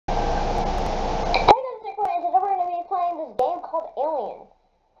called Alien.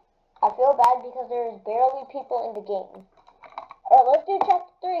 I feel bad because there's barely people in the game. Alright, let's do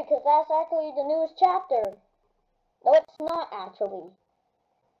chapter 3 because that's actually the newest chapter. No, it's not actually.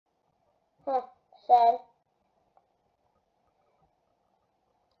 Huh, sad.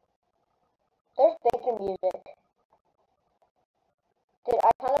 There's bacon music. Dude,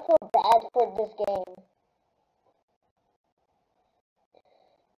 I kind of feel bad for this game.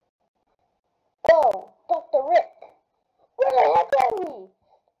 Whoa, Dr. Rick. Where the heck are we?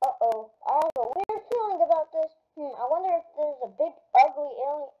 Uh-oh, I have a weird feeling about this. I wonder if there's a big, ugly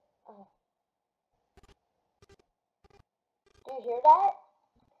alien. Oh. Do you hear that?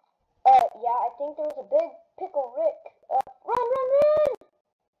 Yeah, I think there's a big pickle Rick. Run!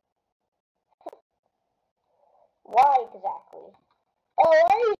 Why exactly? Oh, why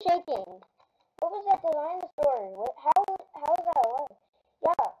are you shaking? What was that dinosaur? How is that alive?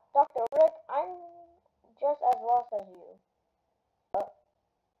 Yeah, Dr. Rick, I'm just as lost as you.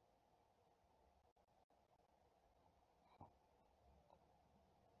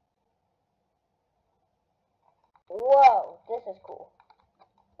 Whoa, this is cool.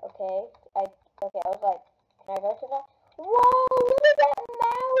 Okay, I was like, can I go to that? Whoa, look at that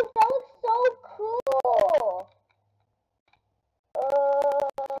mouse! That looks so cool!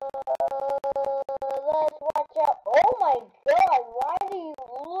 Let's watch out. Oh my god, why do you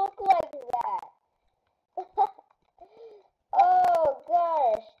look like that? Oh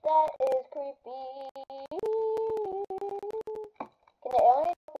gosh, that is creepy. Can the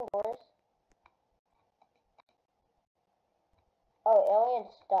alien open doors? Oh,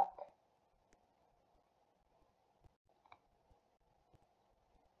 alien's stuck.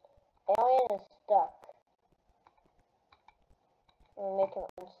 Alien is stuck. I'm gonna make him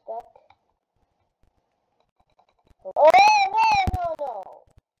unstuck. Oh no!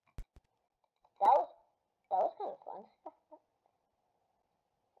 That was kind of fun.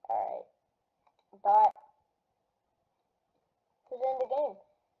 Alright. But who's in the game?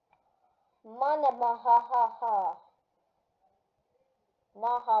 Mana maha ha ha.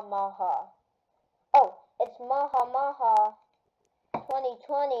 Maha maha. Oh, it's Maha Maha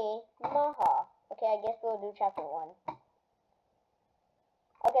 2020 Maha. Okay, I guess we'll do chapter 1.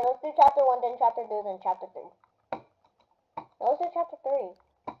 Okay, let's do chapter 1, then chapter 2, then chapter 3. No, let's do chapter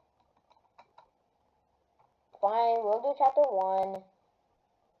 3. Fine, we'll do chapter 1.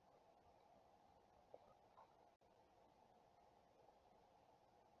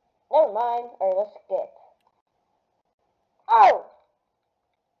 Never mind. Alright, let's skip. Oh!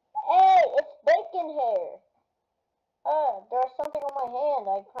 Hey, it's bacon hair. There's something on my hand.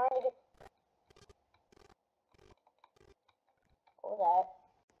 I'm trying to get... What was that?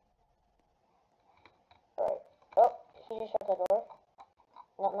 Alright. Oh, she just shut the door.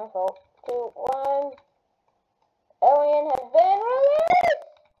 Not my fault. 2, 1. Alien has been released!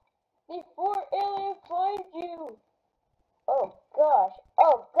 Before Alien finds you! Oh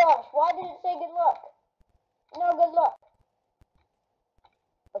gosh, why did it say good luck? No good luck.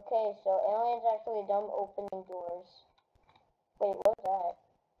 Okay, so Alien's actually dumb opening doors. Wait, what was that?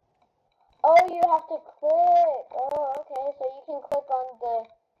 Oh, you have to click. Oh, okay, so you can click on the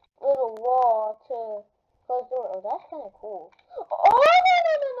little wall to close the door. Oh, that's kind of cool. Oh,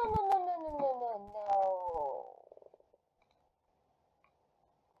 no.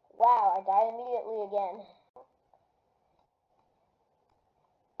 Wow, I died immediately again.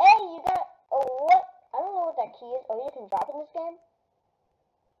 Hey, you got, oh, what? I don't know what that key is. Oh, you can drop in this game?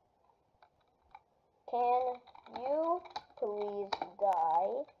 Can you please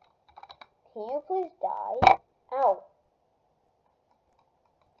die? Can you please die? Ow.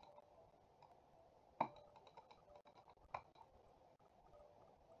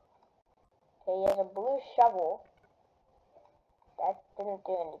 Okay, he has a blue shovel. That didn't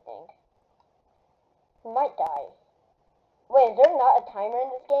do anything. He might die. Wait, is there not a timer in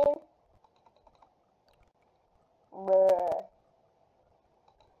this game? Bruh.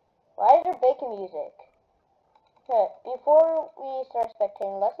 Why is there bacon music? Okay, before we start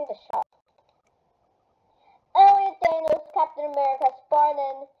spectating, let's see the shot. Elliot Daniels, Captain America,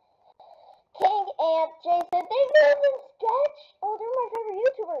 Spartan, King Ant, Jason, they live in sketch! Oh, they're my favorite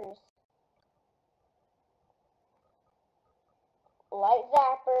YouTubers. Light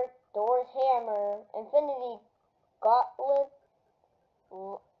Zapper, Thor's Hammer, Infinity Gauntlet,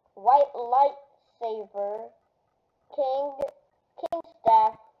 White Lightsaber, King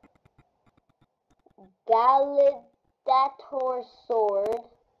Staff, Galidator Sword,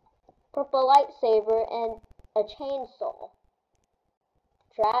 Purple Lightsaber, and a Chainsaw.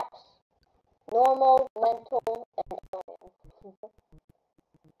 Traps, Normal, Mental, and Alien.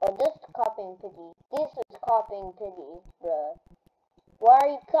 Oh, this is copying Piggy. This is copying Piggy, bruh? Why are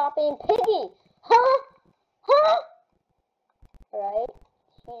you copying Piggy? Huh? Huh? Alright.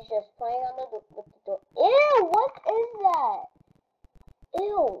 He's just playing on with the door. Ew, what is that?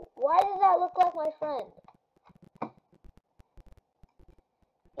 Ew, why does that look like my friend?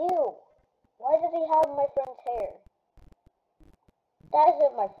 Ew, why does he have my friend's hair? That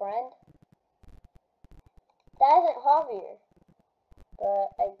isn't my friend. That isn't Javier.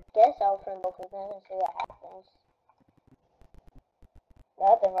 But I guess I'll friend both of them and see what happens.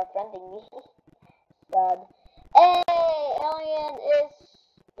 Now they're my friending me. God. Hey, Alien is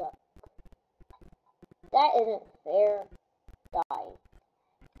stuck. That isn't fair. Die.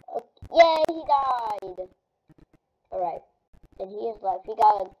 Okay. Yay, he died. Alright. And he is left. He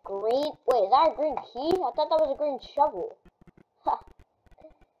got a green... Wait, is that a green key? I thought that was a green shovel. Ha.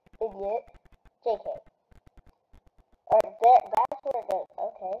 Idiot. JK. Alright, there. That's where it goes.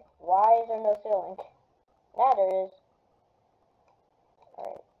 Okay. Why is there no ceiling? Now there is.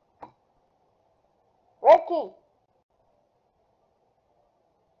 Alright. Red key.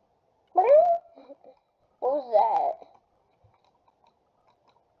 What was that?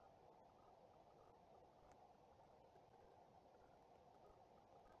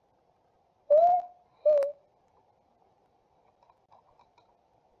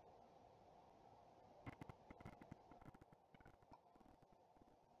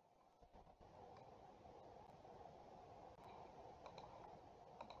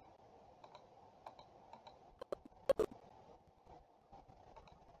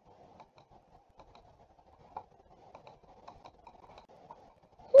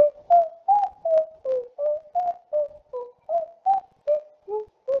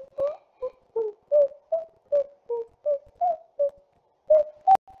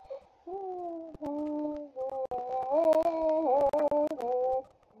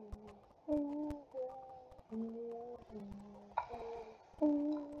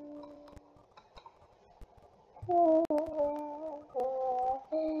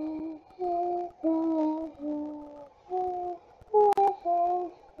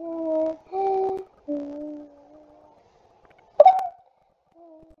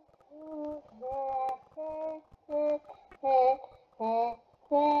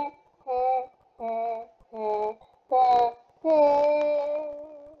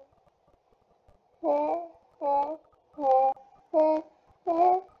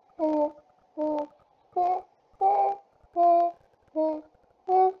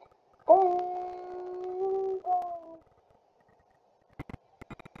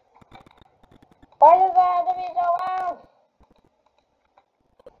 Why does that have to be so loud?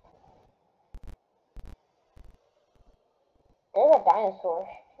 There's a dinosaur.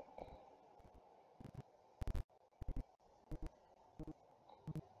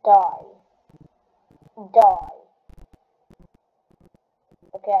 Die. Die.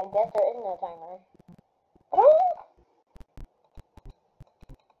 Okay, I guess there is no timer.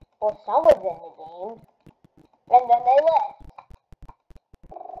 Well, someone's in the game. And then they left.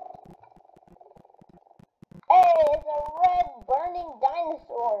 Hey, it's a red burning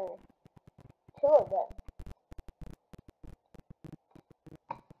dinosaur. 2 of them.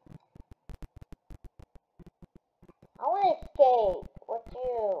 I want to escape with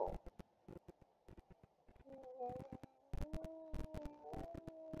you.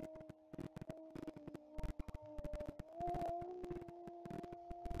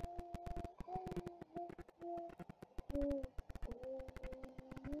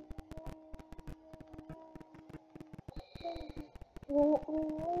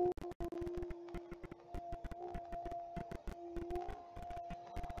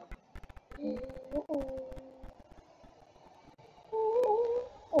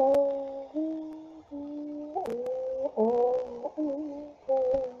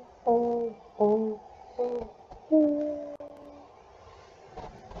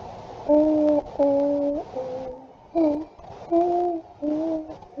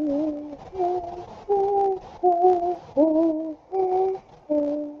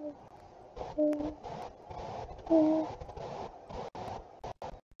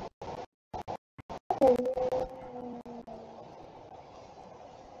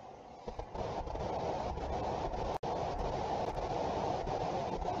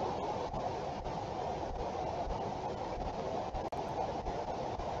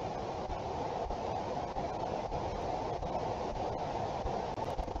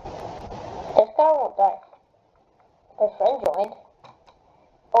 This guy won't die. His friend joined.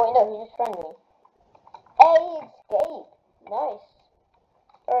 Oh wait, no, he just friended me. Hey, he escaped. Nice.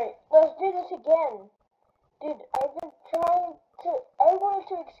 Alright, let's do this again. Dude, I've been trying wanted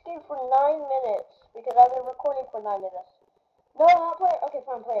to escape for 9 minutes because I've been recording for 9 minutes. No, not play. Okay,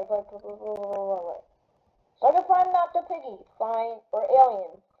 fine, play. So I can find out the piggy, fine, or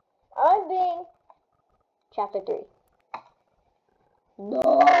alien. I'm being chapter 3.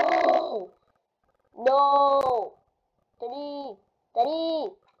 No! No! Daddy!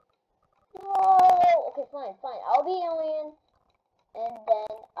 No! Okay, fine. I'll be alien, and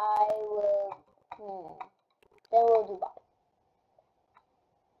then I will, then we'll do bye.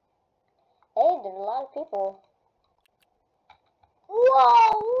 Hey, there's a lot of people.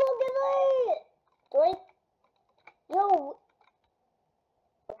 Whoa, look at that! Do I? Yo!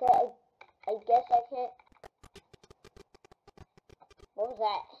 Okay, I guess I can't. What was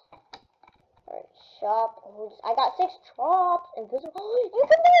that? Alright, shop. I got 6 chops. Invisible. You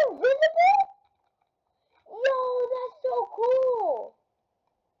can be invisible? Yo, that's so cool.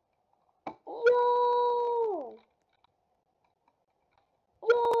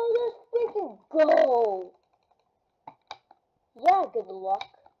 Yo, let's freaking go. Yeah, good luck.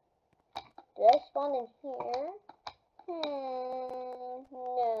 Did I spawn in here?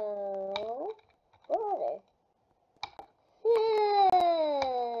 No. Where are they?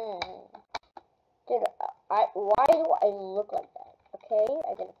 Dude, why do I look like that? Okay,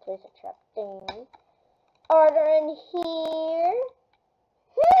 I gotta place a trap thing. Are there in here?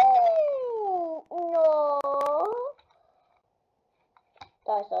 No.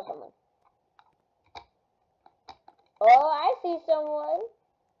 Thought I saw someone. Oh, I see someone.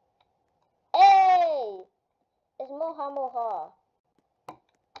 Hey! It's Moha.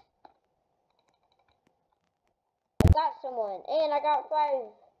 I got someone, and I got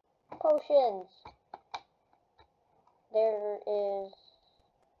 5 potions. There is...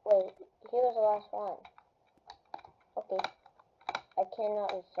 Wait, here's the last one. Okay. I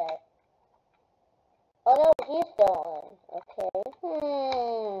cannot reset. Oh no, he's still on. Okay.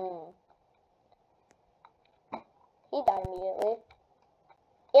 He died immediately.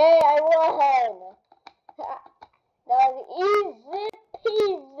 Yay, I won! That was easy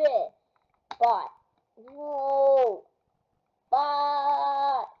peasy. But, no.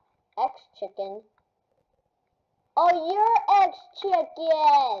 But, X-Chicken. Oh, you're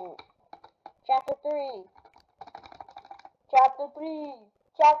X-Chicken! Chapter 3. Chapter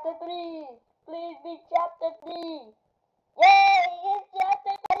 3. Please be chapter 3. Yay, it's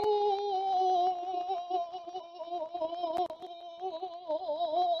chapter 3.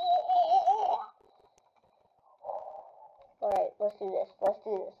 Alright, let's do this.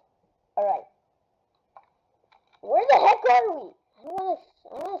 Alright. Where the heck are we? I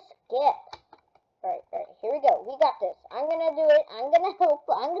wanna skip. Alright, here we go. We got this. I'm gonna do it. I'm gonna help.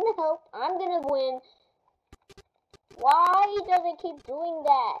 I'm gonna win. Why does it keep doing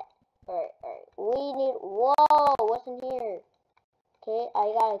that? Alright. We need... Whoa, what's in here? Okay,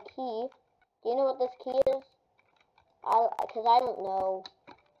 I got a key. Do you know what this key is? Because I don't know.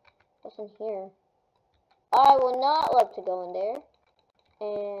 What's in here? I will not love to go in there.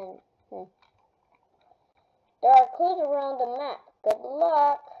 And... There are clues around the map. Good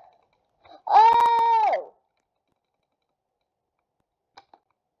luck. Oh!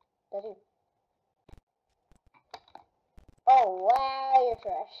 That's you. Oh, wow, you're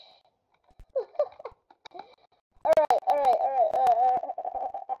trash. Alright.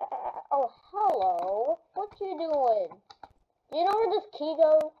 Oh, hello. What you doing? Do you know where this key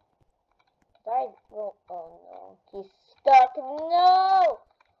goes? Oh no. He's stuck. No!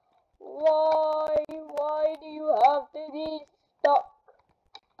 Why do you have to be stuck?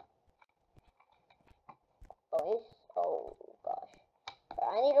 Oh gosh.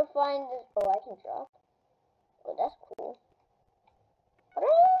 I need to find this. Oh, I can drop. Oh, that's cool.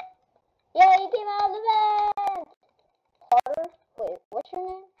 Yeah, you came out of the vent! Carter? Wait, what's your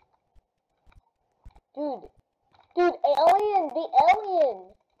name? Dude, alien! The alien!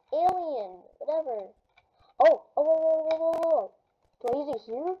 Whatever. Oh, whoa. Do I use it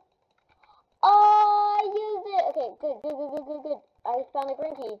here? Oh, I used it! Okay, good. I found a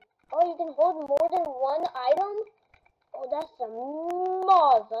green key. Oh, you can hold more than one item? Oh, that's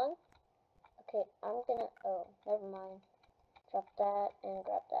amazing. Okay, I'm gonna... Oh, never mind. Drop that and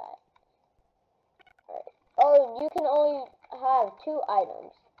grab that. Alright. Oh, you can only have 2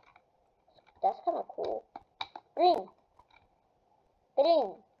 items. That's kind of cool. Green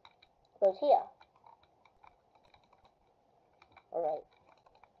goes here. Alright.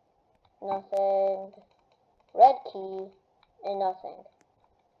 Nothing. Red key and nothing.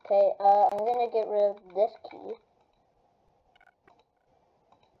 Okay, I'm gonna get rid of this key.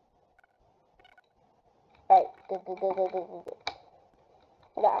 Alright, good.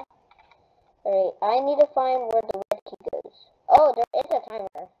 Yeah. Alright, I need to find where the red key goes. Oh, there is a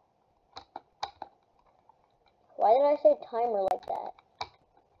timer. Why did I say timer like that?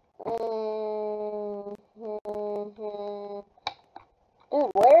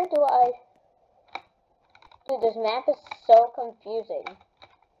 Dude, where do I... Dude, this map is so confusing.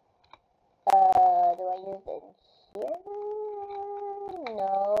 Do I use it here?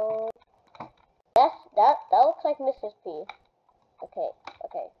 No. That looks like Mrs. P. Okay.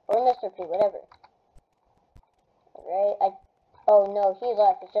 Or Mr. P, whatever. Alright, oh no, he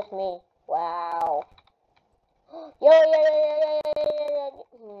left, it's just me. Wow. Yo.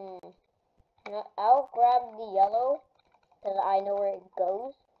 I'll grab the yellow, because I know where it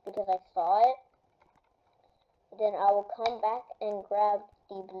goes, because I saw it. Then I will come back and grab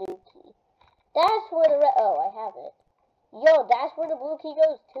the blue key. That's where the red, oh, I have it. Yo, that's where the blue key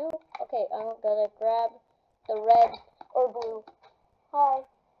goes too? Okay, I'm gonna grab the red or blue. Hi.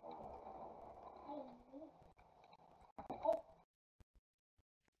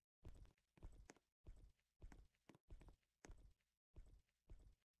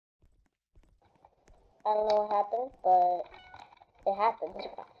 I don't know what happened, but it happened.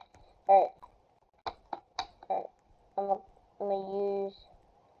 Alright. I'm gonna use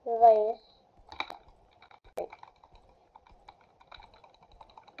this.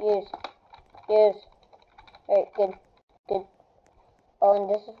 Use. Alright, good. Oh, and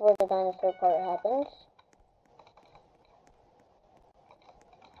this is where the dinosaur part happens.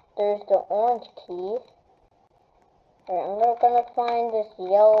 There's the orange key. Alright, I'm gonna find this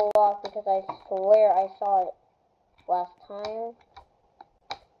yellow lock because I swear I saw it last time.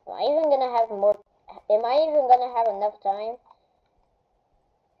 Am I even gonna have enough time?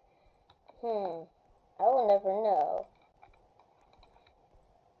 I will never know.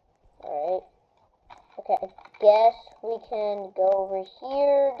 Alright. Okay, I guess we can go over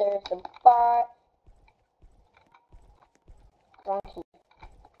here. There's the bot. Donkey.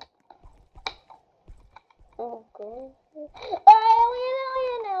 Oh, good.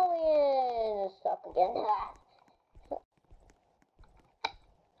 Alien! Stuck again.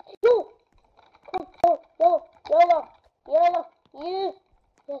 Yellow. Use.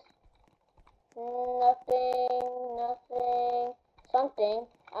 Yes. Nothing. Something.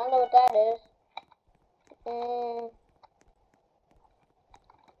 I don't know what that is.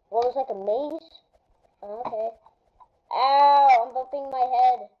 What was like a maze? Okay. Ow! I'm bumping my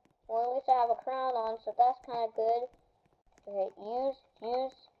head. Well, at least I have a crown on, so that's kind of good. Okay, use.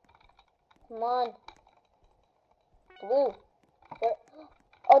 Come on. Blue.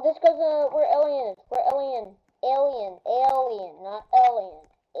 Oh, this goes, we're aliens. Alien, not alien.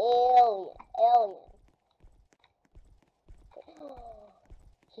 Alien.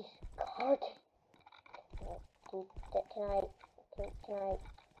 He's guarding. Can I?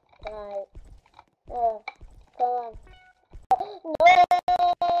 Come on. No!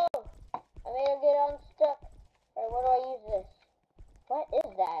 I made him get unstuck. Alright, where do I use this? What is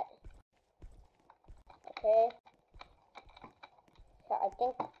that? Okay. I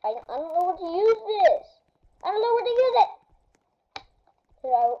think, I don't know where to use this. I don't know where to use it.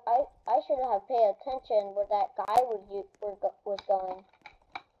 I should have paid attention where that guy was going.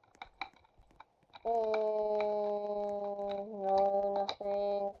 No,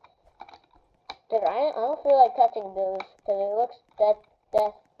 nothing. Dude, I don't feel like touching those because it looks death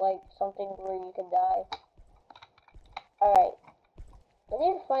like something where you could die. Alright. I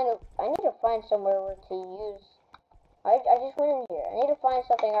need to find somewhere where to use. I just went in here. I need to find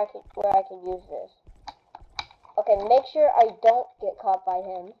something where I can use this. Okay, make sure I don't get caught by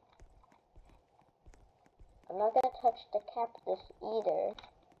him. I'm not gonna touch the cactus either.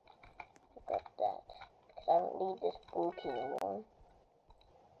 Look at that. Because I don't need this blue key anymore.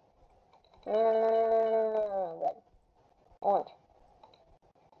 No. Red. Orange.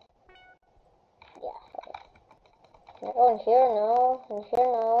 Yeah. Okay. Can I go in here? No. In here?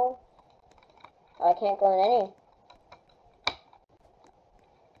 No. I can't go in any.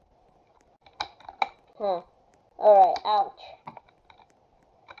 Alright, ouch.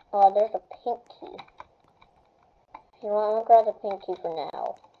 Oh, there's a pink key. You know what, I'm gonna grab the pink key for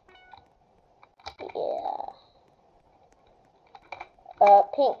now. Yeah.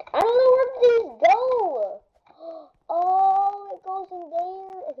 Pink. I don't know where these go! Oh, it goes in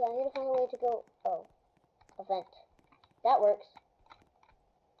there. Okay, I need to find a way to go. Oh, a vent. That works.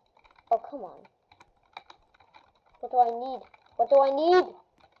 Oh, come on. What do I need?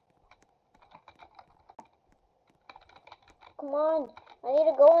 Come on. I need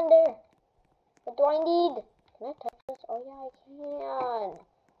to go in there. What do I need? Can I touch this? Oh, yeah, I can.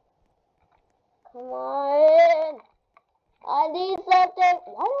 Come on. I need something.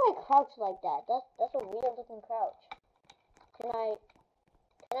 Why do I crouch like that? That's a weird looking crouch. Can I?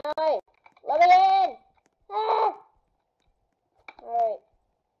 Let me in! Ah! Alright.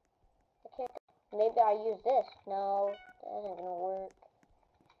 I can't. Maybe I use this. No, that isn't gonna work.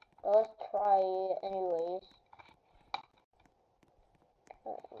 But let's try it anyways.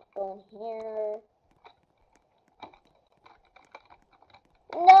 Alright, go in here.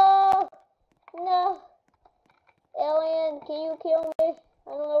 No! No! Alien, can you kill me? I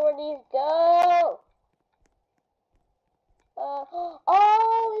don't know where these go.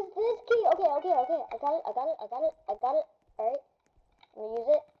 Oh, is this key? Okay. I got it. Alright. I'm gonna use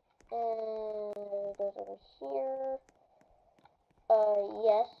it. And it goes over here.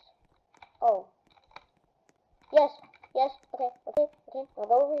 Yes. Oh. Yes. Okay. I'll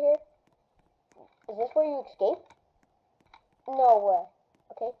go over here. Is this where you escape? No way.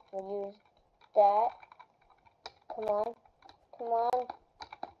 Okay, we'll use that. Come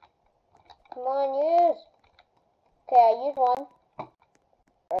on, use. Okay, I used one.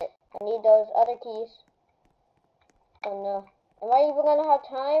 Alright, I need those other keys. Oh no. Am I even gonna have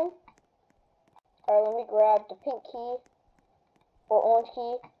time? Alright, let me grab the pink key. Or orange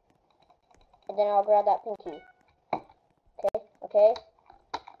key. And then I'll grab that pink key. Okay.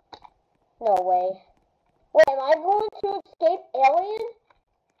 No way. Wait, am I going to escape Alien?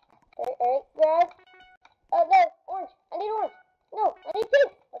 Alright, grab. No, orange. I need orange. No, I need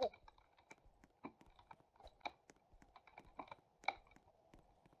pink. Okay.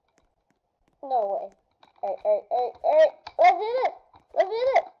 No way. Alright. Let's do it.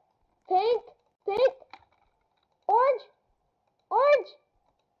 Pink. Orange.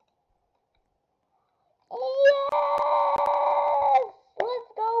 Yes! Let's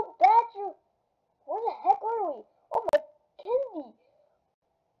go, Badger. Where the heck are we? Oh my, Kendi.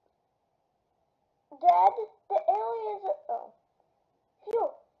 Dad, the aliens are... Oh.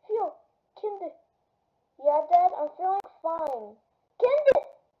 Feel. Kendi. Yeah, Dad, I'm feeling fine. Kendi!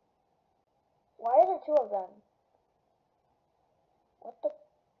 Why are there two of them? What the...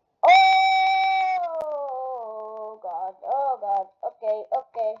 Oh, God. Okay.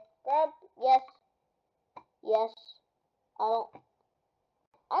 Grab. Yes. I don't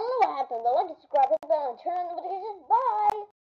know what happened, but let's grab it and turn on the notifications. Bye!